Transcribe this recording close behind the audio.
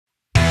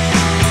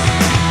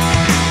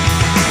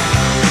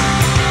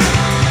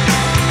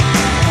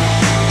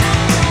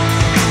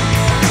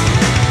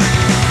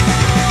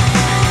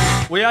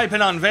We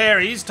open on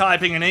Varys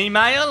typing an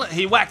email.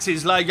 He whacks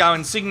his logo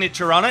and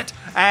signature on it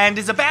and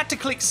is about to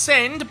click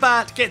send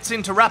but gets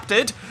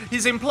interrupted.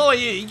 His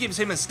employee gives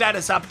him a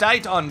status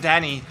update on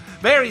Danny.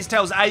 Varys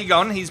tells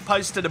Aegon he's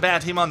posted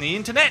about him on the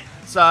internet,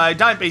 so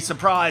don't be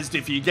surprised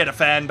if you get a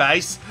fan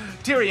base.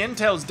 Tyrion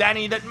tells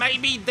Danny that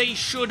maybe they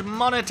should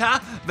monitor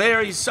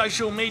Varys'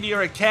 social media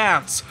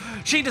accounts.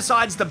 She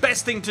decides the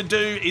best thing to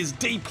do is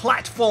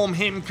deplatform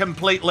him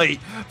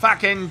completely.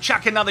 Fucking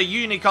chuck another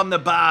eunuch on the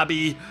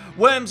Barbie.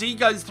 Wormsy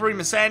goes through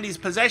Missandei's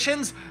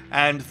possessions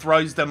and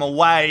throws them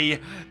away.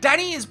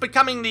 Danny is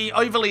becoming the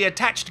overly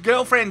attached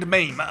girlfriend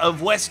meme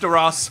of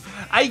Westeros.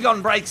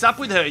 Aegon breaks up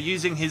with her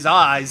using his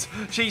eyes.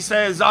 She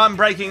says, "I'm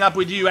breaking up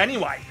with you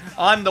anyway.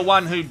 I'm the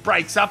one who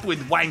breaks up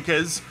with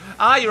wankers."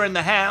 Arya and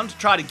the Hound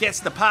try to guess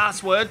the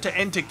password to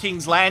enter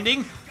King's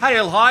Landing.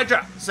 "Hail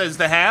Hydra," says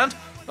the Hound.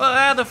 "Well,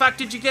 how the fuck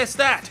did you guess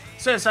that?"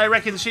 Cersei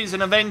reckons she's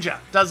an Avenger,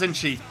 doesn't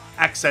she?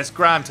 Access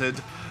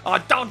granted. Oh,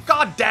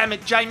 god damn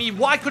it, Jamie,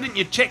 why couldn't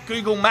you check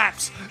Google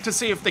Maps to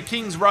see if the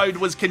King's Road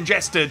was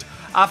congested?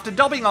 After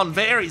dobbing on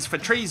Varys for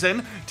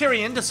treason,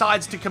 Tyrion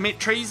decides to commit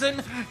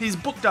treason. He's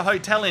booked a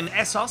hotel in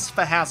Essos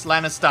for House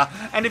Lannister,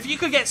 and if you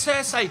could get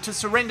Cersei to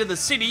surrender the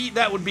city,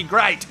 that would be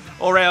great,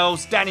 or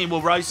else Danny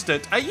will roast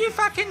it. Are you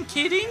fucking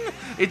kidding?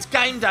 It's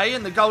game day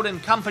and the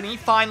Golden Company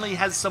finally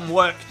has some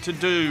work to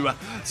do.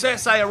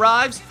 Cersei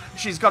arrives.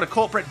 She's got a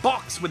corporate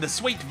box with a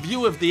sweet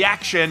view of the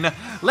action.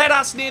 "Let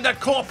us near the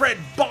corporate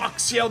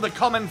box," yell the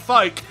common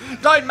folk.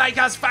 "Don't make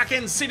us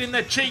fucking sit in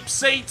the cheap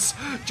seats."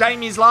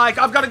 Jamie's like,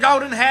 "I've got a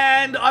golden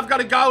hand, I've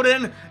got a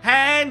golden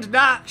hand."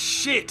 Nah,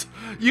 shit.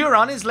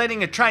 Euron is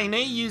letting a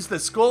trainee use the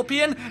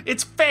Scorpion.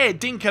 It's fair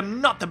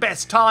dinkum not the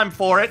best time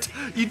for it.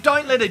 You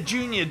don't let a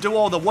junior do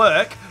all the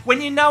work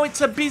when you know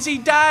it's a busy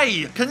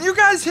day. "Can you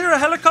guys hear a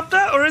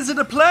helicopter or is it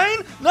a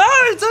plane?" "No,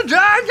 it's a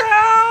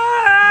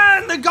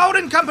dragon!" The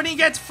Golden Company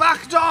gets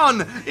fucked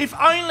on. If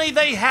only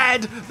they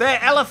had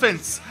their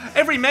elephants.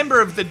 Every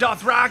member of the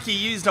Dothraki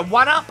used a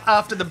one-up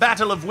after the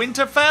Battle of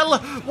Winterfell.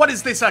 What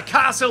is this, a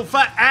castle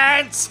for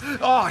ants?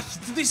 Oh,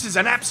 this is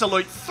an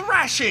absolute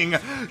thrashing.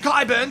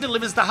 Qyburn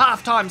delivers the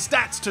halftime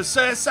stats to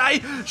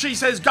Cersei. She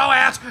says, "Go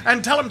out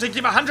and tell them to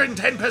give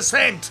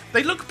 110%.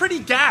 They look pretty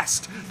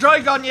gassed.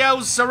 Drogon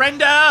yells,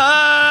 "Surrender!"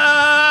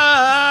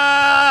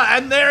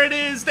 And there it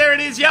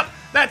is, yep.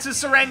 That's a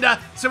surrender.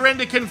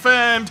 Surrender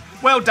confirmed.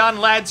 Well done,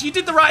 lads. You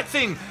did the right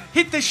thing.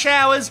 Hit the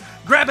showers,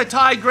 grab a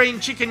Thai green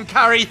chicken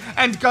curry,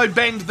 and go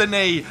bend the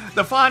knee.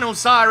 The final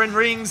siren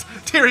rings.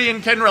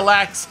 Tyrion can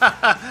relax.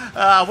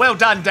 Well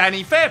done,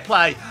 Danny. Fair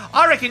play.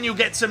 I reckon you'll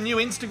get some new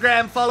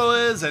Instagram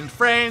followers and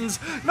friends.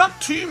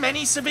 Not too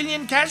many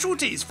civilian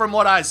casualties from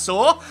what I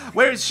saw.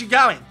 Where is she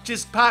going?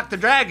 Just park the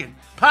dragon.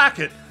 Park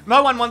it.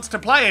 No one wants to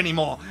play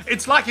anymore.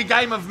 It's like a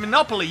game of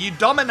Monopoly. You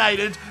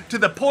dominated to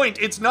the point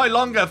it's no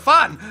longer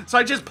fun.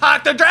 So just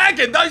park the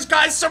dragon. Those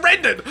guys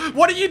surrendered.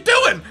 What are you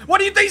doing?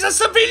 These are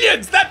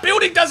civilians. That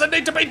building doesn't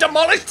need to be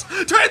demolished.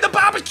 Turn the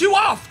barbecue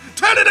off.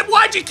 Turn it.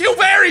 Why'd you kill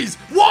Varys?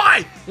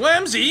 Why?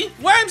 Wormsy,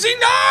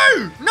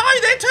 no! No,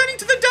 they're turning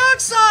to the dark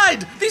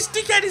side. This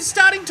dickhead is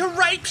starting to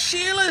rape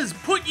Sheilas.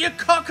 Put your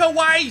cock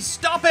away.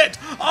 Stop it.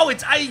 Oh,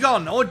 it's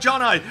Aegon or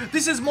Jono.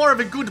 This is more of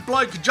a good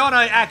bloke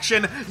Jono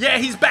action. Yeah,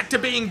 he's back to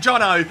being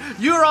Jono.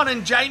 Euron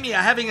and Jamie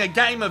are having a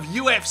game of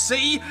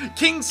UFC.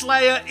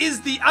 Kingslayer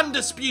is the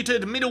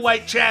undisputed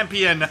middleweight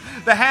champion.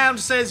 The Hound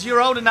says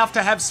you're old enough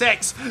to have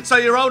sex, so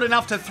you're old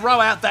enough to throw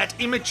out that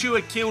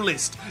immature kill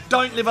list.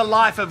 Don't live a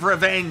life of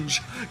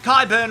revenge.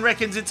 Qyburn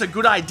reckons it's a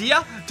good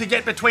idea to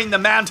get between the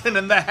Mountain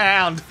and the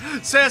Hound.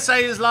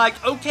 Cersei is like,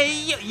 "Okay,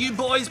 you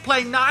boys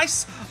play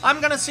nice. I'm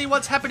gonna see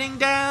what's happening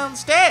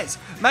downstairs.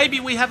 Maybe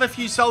we have a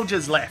few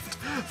soldiers left."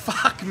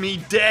 Fuck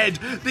me dead.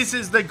 This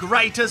is the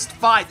greatest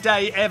fight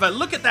day ever.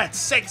 Look at that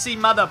sexy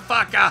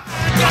motherfucker.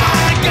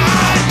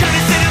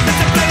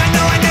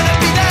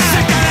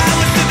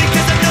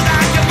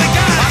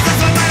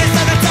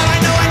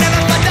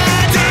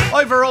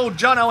 Overall,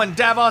 Jono and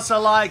Davos are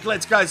like,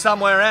 "Let's go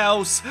somewhere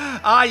else."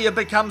 Arya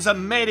becomes a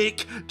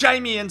medic.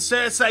 Jamie and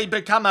Cersei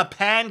become a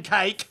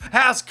pancake.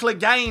 House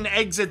Clegane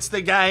exits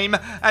the game.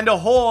 And a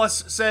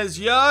horse says,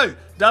 "Yo,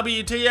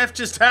 WTF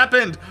just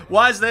happened?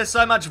 Why is there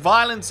so much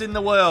violence in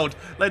the world?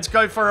 Let's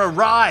go for a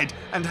ride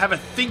and have a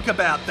think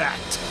about that."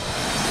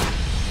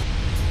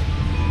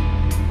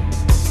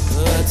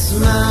 Let's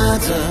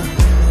matter.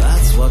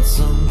 That's what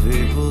some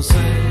people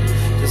say.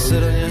 Just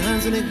sit on your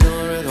hands and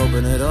ignore it,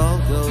 hoping it all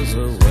goes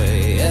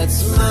away.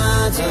 It's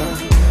matter,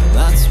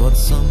 that's what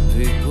some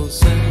people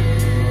say.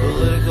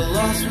 Political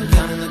loss from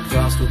counting the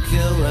cost will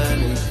kill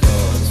any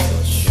cause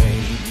for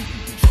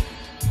change.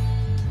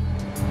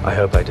 I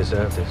hope I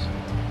deserve this.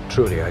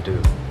 Truly I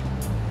do.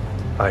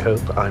 I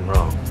hope I'm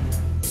wrong.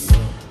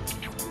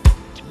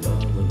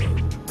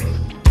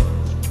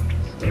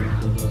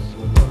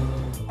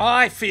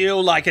 I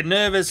feel like a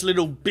nervous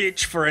little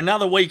bitch for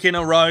another week in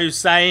a row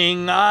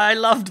saying I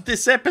loved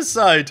this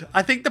episode.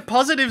 I think the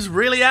positives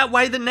really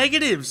outweigh the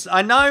negatives.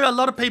 I know a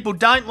lot of people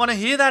don't want to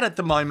hear that at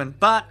the moment,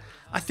 but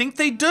I think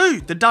they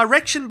do. The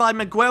direction by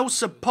Miguel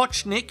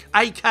Sapochnik,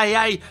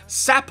 aka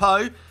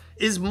Sapo,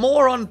 is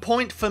more on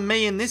point for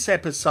me in this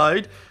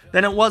episode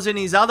than it was in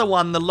his other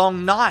one, The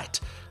Long Night.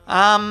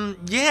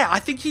 Yeah, I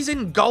think he's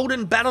in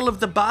golden Battle of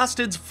the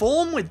Bastards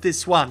form with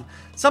this one.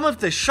 Some of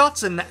the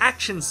shots and the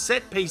action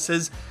set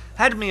pieces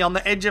had me on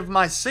the edge of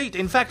my seat.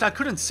 In fact, I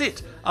couldn't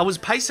sit. I was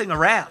pacing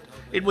around.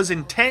 It was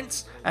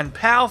intense and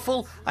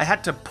powerful. I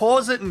had to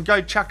pause it and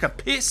go chuck a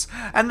piss.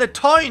 And the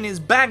tone is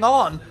bang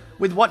on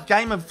with what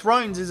Game of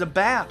Thrones is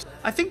about.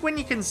 I think when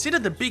you consider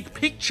the big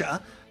picture,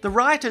 the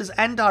writers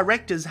and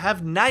directors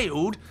have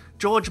nailed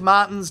George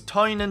Martin's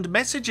tone and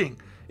messaging.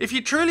 If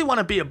you truly want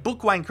to be a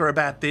book wanker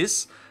about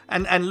this,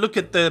 and look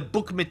at the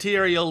book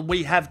material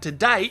we have to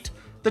date,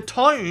 the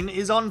tone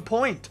is on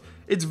point.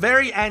 It's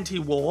very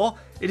anti-war.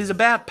 It is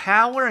about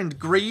power and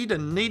greed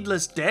and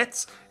needless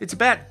deaths. It's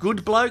about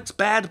good blokes,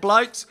 bad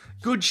blokes,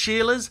 good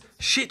Sheilas,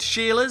 shit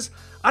Sheilas.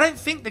 I don't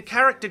think the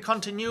character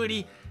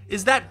continuity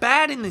is that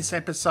bad in this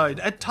episode.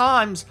 At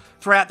times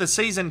throughout the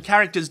season,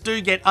 characters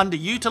do get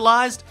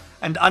underutilized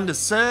and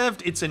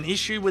underserved. It's an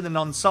issue with an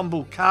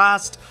ensemble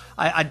cast.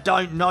 I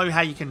don't know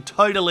how you can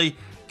totally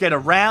get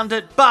around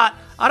it, but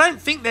I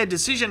don't think their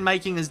decision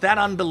making is that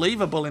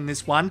unbelievable in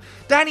this one.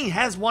 Dany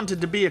has wanted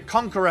to be a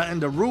conqueror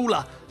and a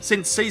ruler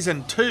since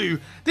season 2.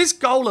 This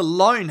goal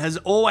alone has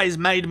always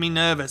made me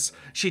nervous.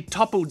 She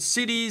toppled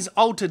cities,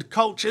 altered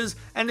cultures,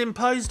 and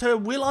imposed her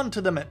will onto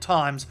them at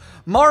times.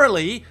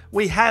 Morally,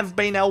 we have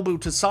been able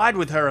to side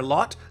with her a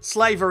lot.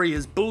 Slavery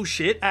is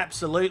bullshit,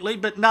 absolutely,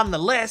 but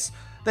nonetheless,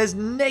 there's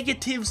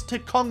negatives to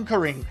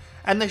conquering,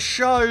 and the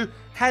show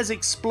has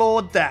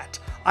explored that.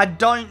 I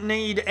don't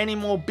need any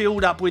more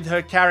build-up with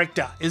her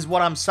character, is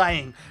what I'm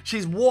saying.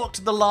 She's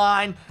walked the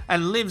line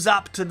and lives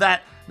up to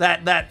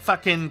that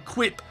fucking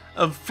quip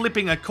of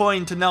flipping a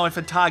coin to know if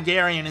a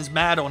Targaryen is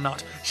mad or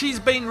not.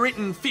 She's been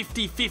written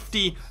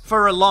 50-50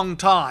 for a long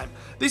time.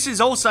 This is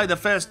also the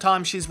first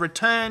time she's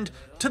returned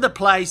to the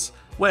place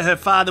where her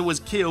father was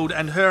killed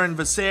and her and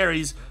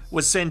Viserys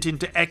was sent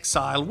into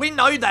exile. We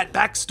know that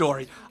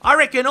backstory. I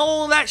reckon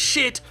all that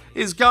shit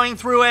is going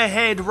through her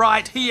head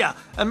right here.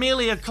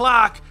 Emilia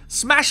Clarke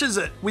smashes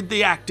it with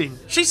the acting.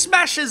 She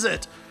smashes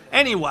it.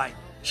 Anyway,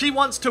 she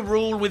wants to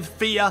rule with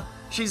fear.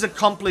 She's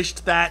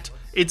accomplished that.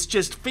 It's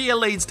just fear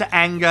leads to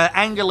anger,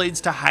 anger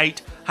leads to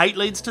hate, hate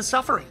leads to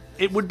suffering.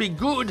 It would be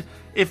good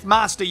if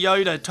Master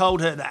Yoda told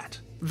her that.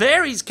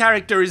 Varys'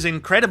 character is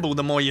incredible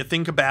the more you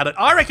think about it.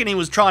 I reckon he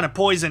was trying to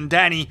poison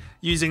Dany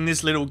using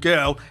this little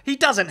girl. He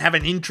doesn't have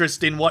an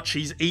interest in what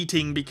she's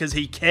eating because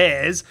he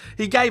cares.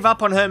 He gave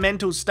up on her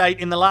mental state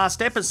in the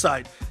last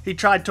episode. He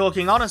tried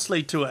talking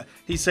honestly to her.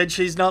 He said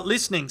she's not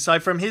listening, so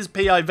from his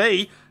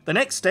POV, the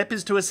next step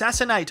is to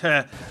assassinate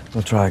her.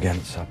 We'll try again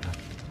at supper.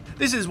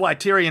 This is why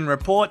Tyrion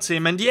reports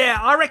him, and yeah,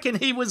 I reckon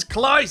he was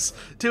close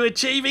to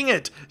achieving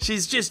it.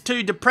 She's just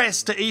too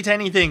depressed to eat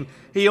anything.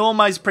 He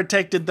almost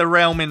protected the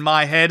realm in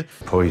my head.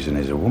 Poison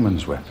is a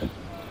woman's weapon.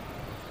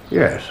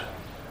 Yes.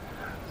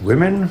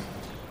 Women,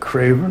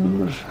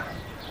 cravens,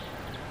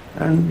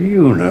 and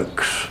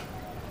eunuchs.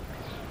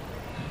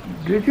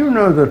 Did you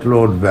know that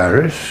Lord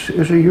Varys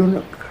is a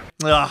eunuch?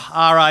 Ugh,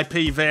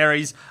 R.I.P.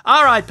 Varys.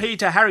 R.I.P.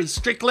 to Harry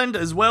Strickland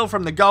as well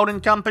from the Golden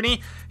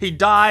Company. He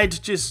died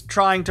just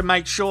trying to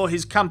make sure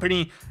his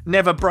company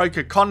never broke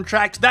a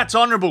contract. That's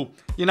honourable.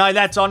 You know,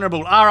 that's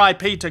honourable.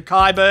 R.I.P. to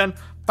Qyburn.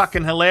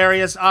 Fucking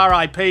hilarious.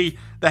 R.I.P.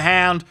 the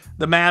Hound,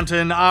 the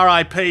Mountain.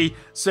 R.I.P.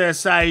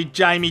 Cersei,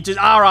 Jaime. Just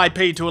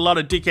R.I.P. to a lot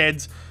of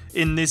dickheads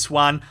in this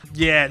one.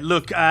 Yeah,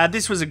 look,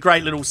 this was a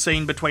great little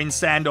scene between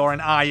Sandor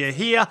and Arya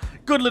here.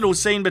 Good little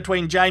scene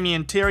between Jaime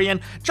and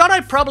Tyrion.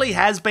 Jono probably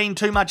has been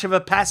too much of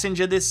a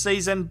passenger this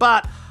season,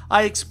 but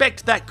I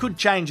expect that could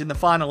change in the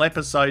final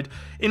episode.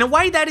 In a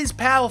way that is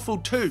powerful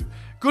too.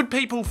 Good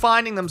people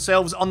finding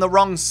themselves on the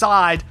wrong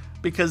side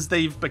because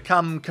they've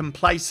become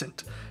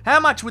complacent.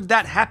 How much would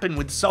that happen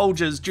with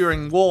soldiers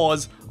during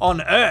wars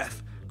on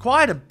Earth?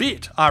 Quite a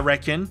bit, I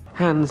reckon.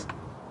 Hans,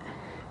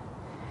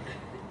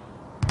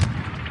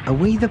 are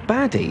we the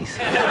baddies?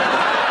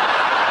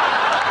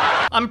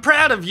 I'm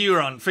proud of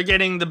Euron for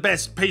getting the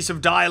best piece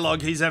of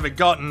dialogue he's ever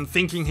gotten,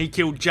 thinking he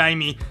killed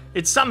Jaime.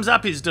 It sums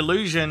up his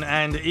delusion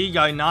and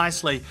ego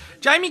nicely.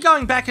 Jaime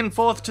going back and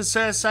forth to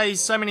Cersei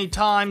so many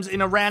times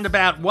in a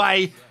roundabout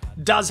way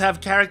does have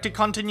character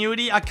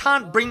continuity. I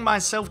can't bring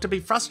myself to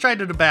be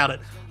frustrated about it.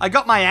 I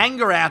got my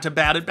anger out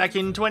about it back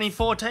in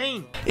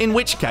 2014. In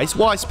which case,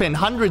 why spend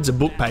hundreds of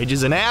book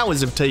pages and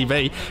hours of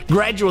TV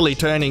gradually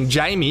turning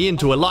Jaime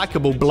into a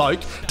likeable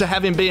bloke to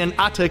have him be an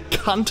utter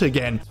cunt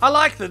again? I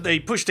like that they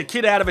pushed a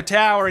kid out of a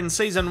tower in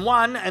season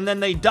 1 and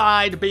then they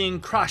died being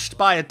crushed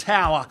by a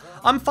tower.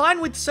 I'm fine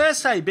with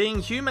Cersei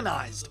being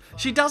humanised.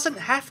 She doesn't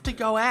have to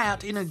go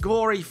out in a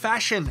gory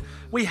fashion.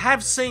 We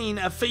have seen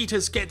a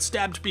fetus get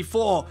stabbed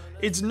before.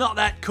 It's not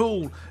that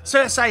cool.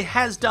 Cersei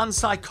has done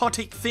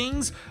psychotic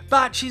things,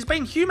 but she's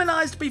been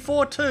humanized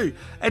before too.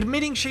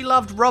 Admitting she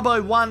loved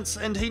Robbo once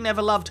and he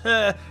never loved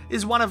her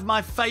is one of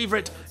my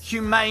favorite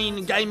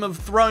humane Game of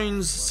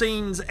Thrones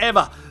scenes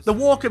ever. The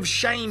walk of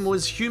shame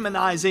was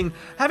humanizing.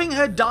 Having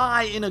her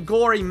die in a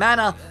gory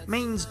manner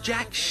means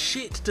jack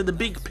shit to the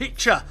big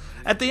picture.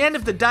 At the end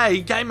of the day,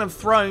 Game of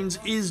Thrones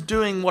is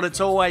doing what it's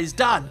always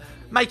done,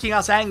 making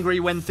us angry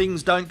when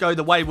things don't go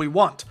the way we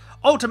want.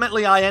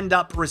 Ultimately, I end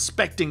up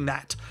respecting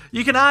that.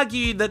 You can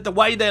argue that the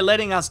way they're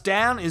letting us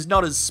down is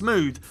not as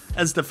smooth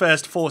as the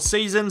first 4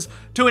 seasons.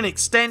 To an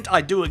extent,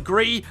 I do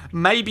agree.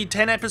 Maybe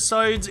 10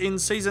 episodes in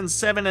seasons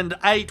 7 and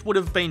 8 would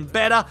have been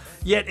better.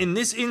 Yet in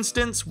this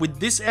instance, with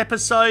this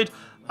episode,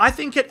 I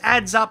think it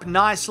adds up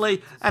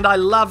nicely, and I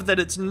love that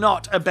it's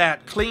not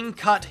about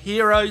clean-cut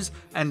heroes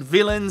and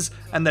villains,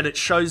 and that it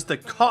shows the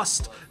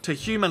cost to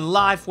human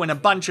life when a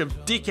bunch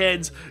of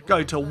dickheads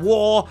go to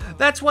war.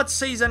 That's what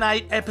Season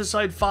 8,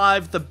 Episode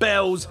 5, The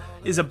Bells,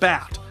 is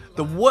about.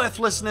 The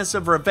worthlessness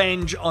of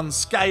revenge on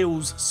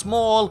scales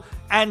small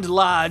and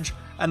large,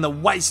 and the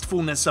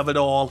wastefulness of it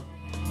all.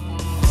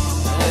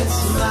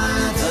 It's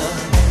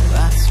ladder,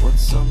 that's what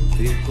some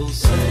people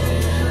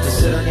say. To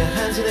sit on your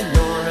hands and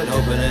ignore it,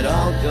 hoping it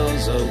all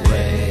goes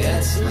away.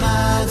 It's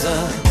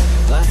ladder,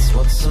 that's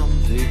what some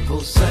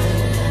people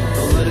say.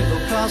 Political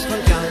cost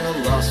when counting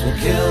the loss will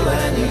kill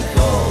any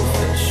gold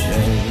for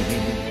shame.